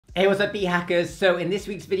Hey, what's up, beat hackers? So in this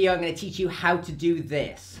week's video, I'm going to teach you how to do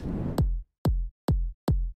this.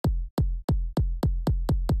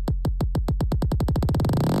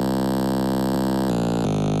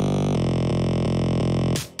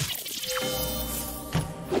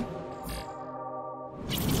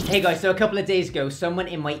 Hey guys, so a couple of days ago, someone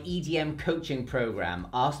in my EDM coaching program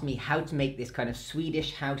asked me how to make this kind of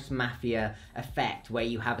Swedish House Mafia effect where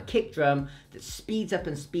you have a kick drum that speeds up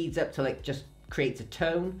till it just creates a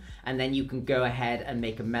tone, and then you can go ahead and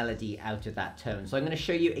make a melody out of that tone. So I'm going to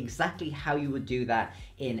show you exactly how you would do that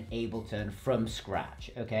in Ableton from scratch,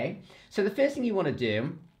 okay? So the first thing you want to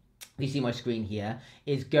do, you see my screen here,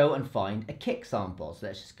 is go and find a kick sample. So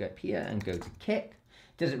let's just go up here and go to kick.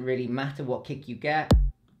 Doesn't really matter what kick you get.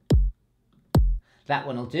 That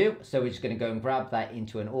one will do. So we're just going to go and grab that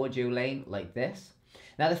into an audio lane like this.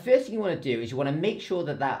 Now the first thing you want to do is you want to make sure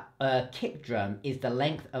that that kick drum is the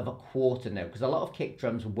length of a quarter note, because a lot of kick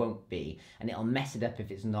drums won't be, and it'll mess it up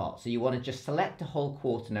if it's not. So you want to just select a whole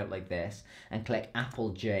quarter note like this and click Apple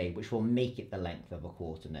J, which will make it the length of a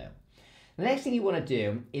quarter note. The next thing you want to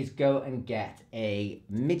do is go and get a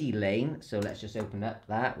MIDI lane. So let's just open up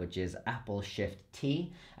that, which is Apple Shift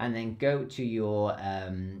T, and then go to your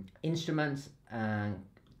instruments and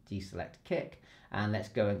deselect kick, and let's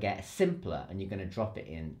go and get a simpler, and you're going to drop it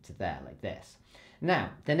into there like this. Now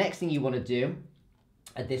the next thing you want to do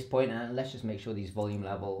at this point, and let's just make sure these volume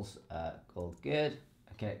levels are all good.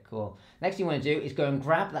 Okay, cool. Next thing you want to do is go and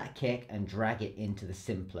grab that kick and drag it into the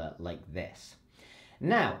simpler like this.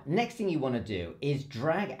 Now, next thing you want to do is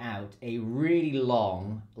drag out a really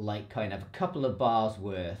long, like kind of a couple of bars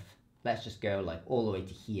worth. Let's just go like all the way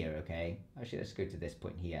to here, okay? Actually, let's go to this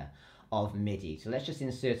point here of MIDI. So let's just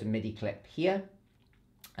insert a MIDI clip here.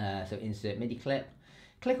 So insert MIDI clip,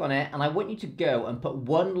 click on it, and I want you to go and put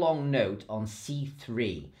one long note on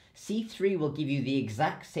C3. C3 will give you the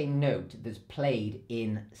exact same note that's played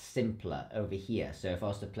in simpler over here. So if I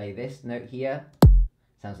was to play this note here,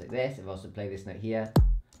 sounds like this. If I was to play this note here,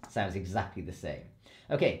 sounds exactly the same.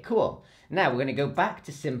 Okay, cool. Now we're going to go back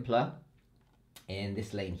to simpler in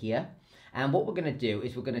this lane here. And what we're going to do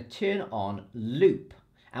is we're going to turn on loop,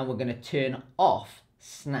 and we're going to turn off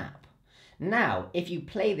snap. Now, if you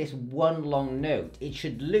play this one long note, it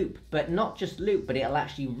should loop, but not just loop, but it'll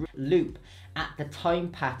actually loop at the time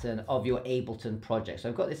pattern of your Ableton project. So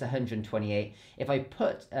I've got this 128. If I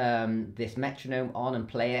put this metronome on and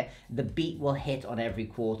play it, the beat will hit on every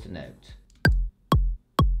quarter note.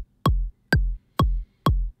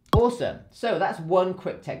 Awesome. So that's one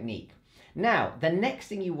quick technique. Now, the next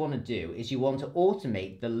thing you want to do is you want to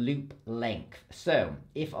automate the loop length. So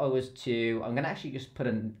if I was to, I'm going to actually just put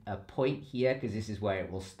a point here because this is where it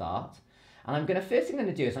will start. And first thing I'm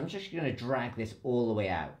going to do is I'm just going to drag this all the way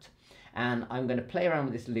out. And I'm going to play around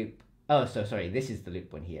with this loop. Oh, so sorry, this is the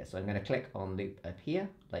loop one here. So I'm going to click on loop up here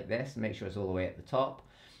like this, make sure it's all the way at the top.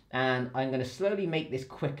 And I'm going to slowly make this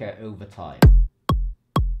quicker over time.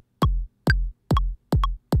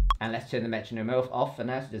 And let's turn the metronome off for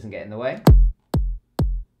now so it doesn't get in the way.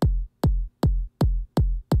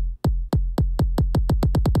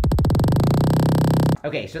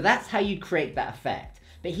 Okay, so that's how you create that effect.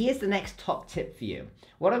 But here's the next top tip for you.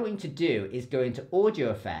 What I want you to do is go into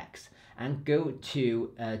audio effects and go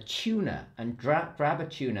to tuner and grab a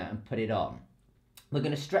tuner and put it on. We're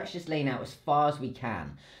going to stretch this lane out as far as we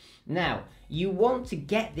can. Now, you want to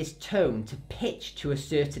get this tone to pitch to a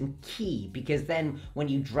certain key, because then when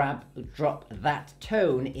you drop that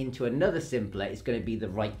tone into another simpler, it's going to be the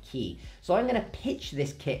right key. So I'm going to pitch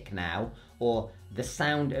this kick now, or the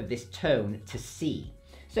sound of this tone, to C.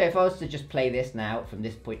 So if I was to just play this now from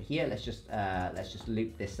this point here, let's just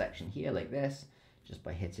loop this section here like this, just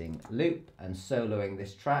by hitting loop and soloing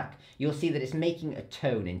this track, you'll see that it's making a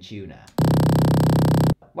tone in tuner.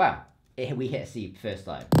 Wow, we hit a C first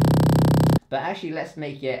time. But actually, let's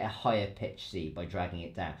make it a higher pitch C by dragging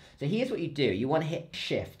it down. So here's what you do. You want to hit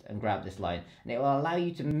shift and grab this line, and it will allow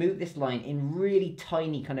you to move this line in really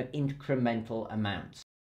tiny kind of incremental amounts.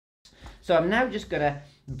 So I'm now just going to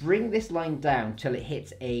bring this line down till it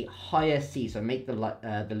hits a higher C, so make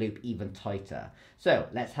the loop even tighter. So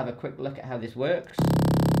let's have a quick look at how this works.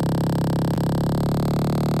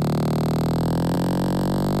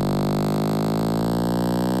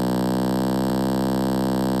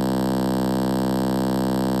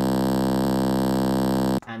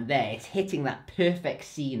 There, it's hitting that perfect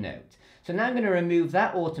C note. So now I'm going to remove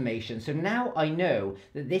that automation. So now I know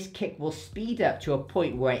that this kick will speed up to a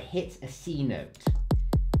point where it hits a C note.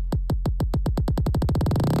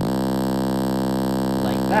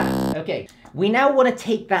 Like that. Okay, we now want to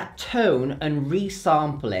take that tone and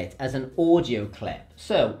resample it as an audio clip.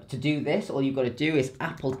 So to do this, all you've got to do is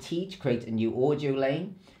Apple T to create a new audio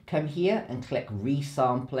lane. Come here and click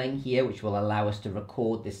resampling here, which will allow us to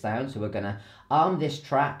record this sound. So we're going to arm this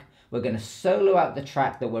track. We're going to solo out the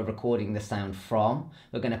track that we're recording the sound from.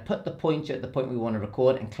 We're going to put the pointer at the point we want to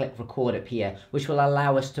record and click record up here, which will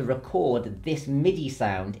allow us to record this MIDI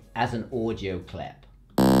sound as an audio clip.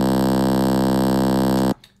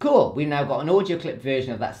 Cool, we've now got an audio clip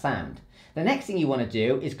version of that sound. The next thing you want to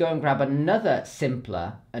do is go and grab another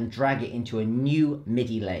simpler and drag it into a new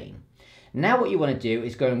MIDI lane. Now what you want to do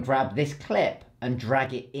is go and grab this clip and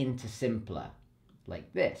drag it into simpler,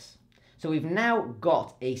 like this. So we've now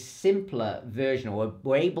got a simpler version, or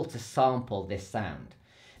we're able to sample this sound.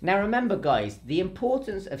 Now remember guys, the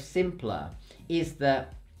importance of simpler is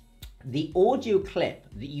that the audio clip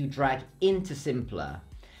that you drag into simpler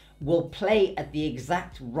will play at the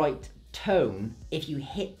exact right tone if you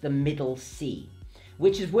hit the middle C,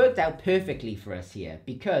 which has worked out perfectly for us here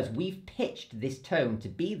because we've pitched this tone to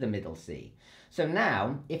be the middle C. So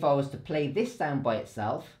now, if I was to play this sound by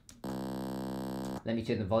itself, let me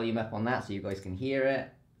turn the volume up on that so you guys can hear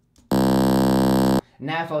it.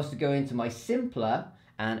 Now if I was to go into my simpler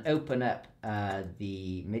and open up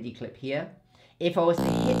the MIDI clip here, if I was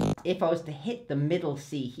to hit the middle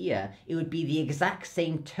C here, it would be the exact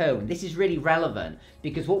same tone. This is really relevant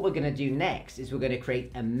because what we're going to do next is we're going to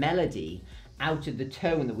create a melody out of the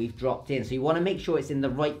tone that we've dropped in. So you want to make sure it's in the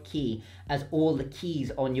right key as all the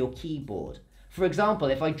keys on your keyboard. For example,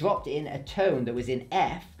 if I dropped in a tone that was in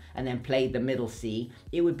F and then played the middle C,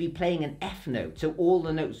 it would be playing an F note. So all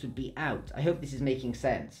the notes would be out. I hope this is making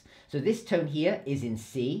sense. So this tone here is in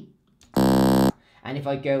C. And if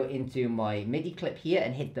I go into my MIDI clip here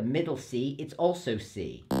and hit the middle C, it's also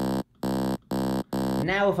C.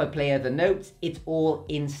 Now if I play other notes, it's all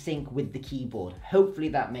in sync with the keyboard. Hopefully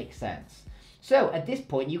that makes sense. So at this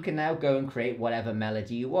point, you can now go and create whatever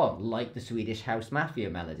melody you want, like the Swedish House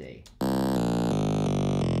Mafia melody.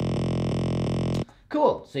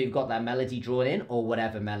 Cool, so you've got that melody drawn in, or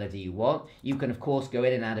whatever melody you want. You can of course go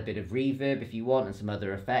in and add a bit of reverb if you want, and some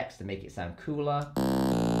other effects to make it sound cooler.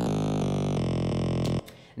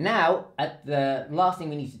 Now, the last thing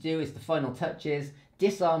we need to do is the final touches.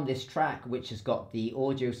 Disarm this track, which has got the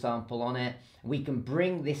audio sample on it. We can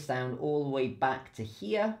bring this sound all the way back to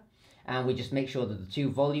here, and we just make sure that the two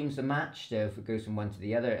volumes are matched. So if it goes from one to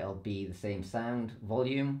the other, it'll be the same sound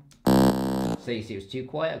volume. So you see it was too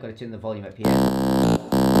quiet, I've got to turn the volume up here.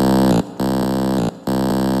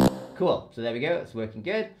 Cool, so there we go, it's working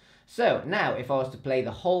good. So now if I was to play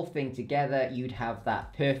the whole thing together, you'd have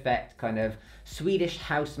that perfect kind of Swedish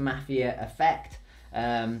House Mafia effect.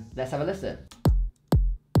 Let's have a listen.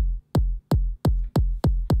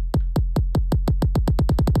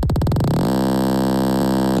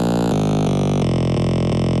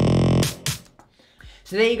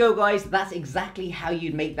 So there you go guys, that's exactly how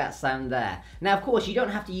you'd make that sound there. Now of course you don't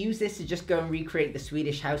have to use this to just go and recreate the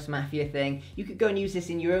Swedish House Mafia thing. You could go and use this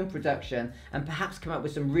in your own production and perhaps come up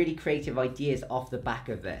with some really creative ideas off the back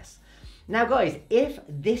of this. Now guys, if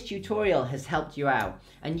this tutorial has helped you out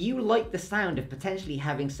and you like the sound of potentially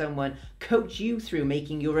having someone coach you through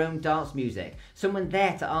making your own dance music, someone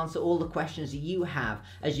there to answer all the questions that you have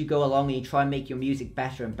as you go along and you try and make your music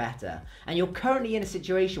better and better, and you're currently in a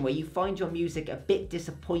situation where you find your music a bit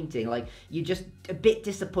disappointing, like you're just a bit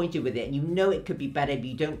disappointed with it and you know it could be better but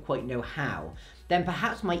you don't quite know how, then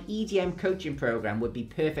perhaps my EDM coaching program would be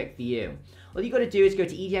perfect for you. All you got to do is go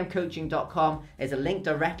to edmcoaching.com. There's a link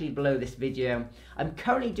directly below this video. I'm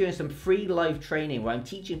currently doing some free live training where I'm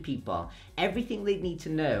teaching people everything they need to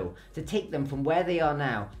know to take them from where they are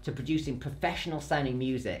now to producing professional sounding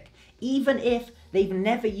music. Even if they've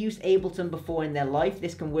never used Ableton before in their life,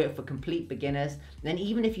 this can work for complete beginners. And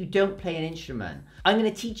even if you don't play an instrument, I'm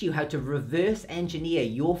going to teach you how to reverse engineer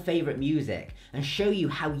your favorite music and show you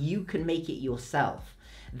how you can make it yourself.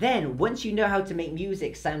 Then, once you know how to make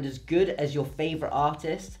music sound as good as your favorite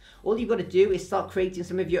artist, all you've got to do is start creating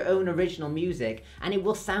some of your own original music and it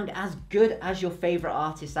will sound as good as your favorite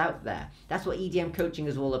artists out there. That's what EDM coaching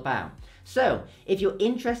is all about. So, if you're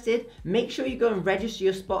interested, make sure you go and register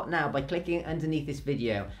your spot now by clicking underneath this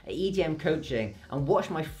video at EDM Coaching and watch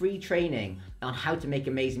my free training on how to make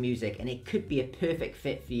amazing music, and it could be a perfect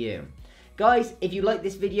fit for you. Guys, if you like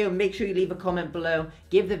this video, make sure you leave a comment below.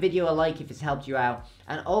 Give the video a like if it's helped you out.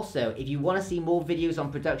 And also, if you want to see more videos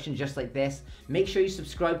on production just like this, make sure you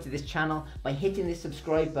subscribe to this channel by hitting the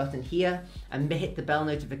subscribe button here and hit the bell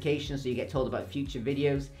notification so you get told about future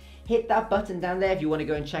videos. Hit that button down there if you want to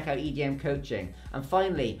go and check out EDM coaching. And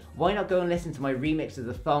finally, why not go and listen to my remix of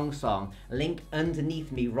the Thong song, link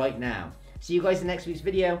underneath me right now. See you guys in next week's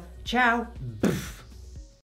video. Ciao!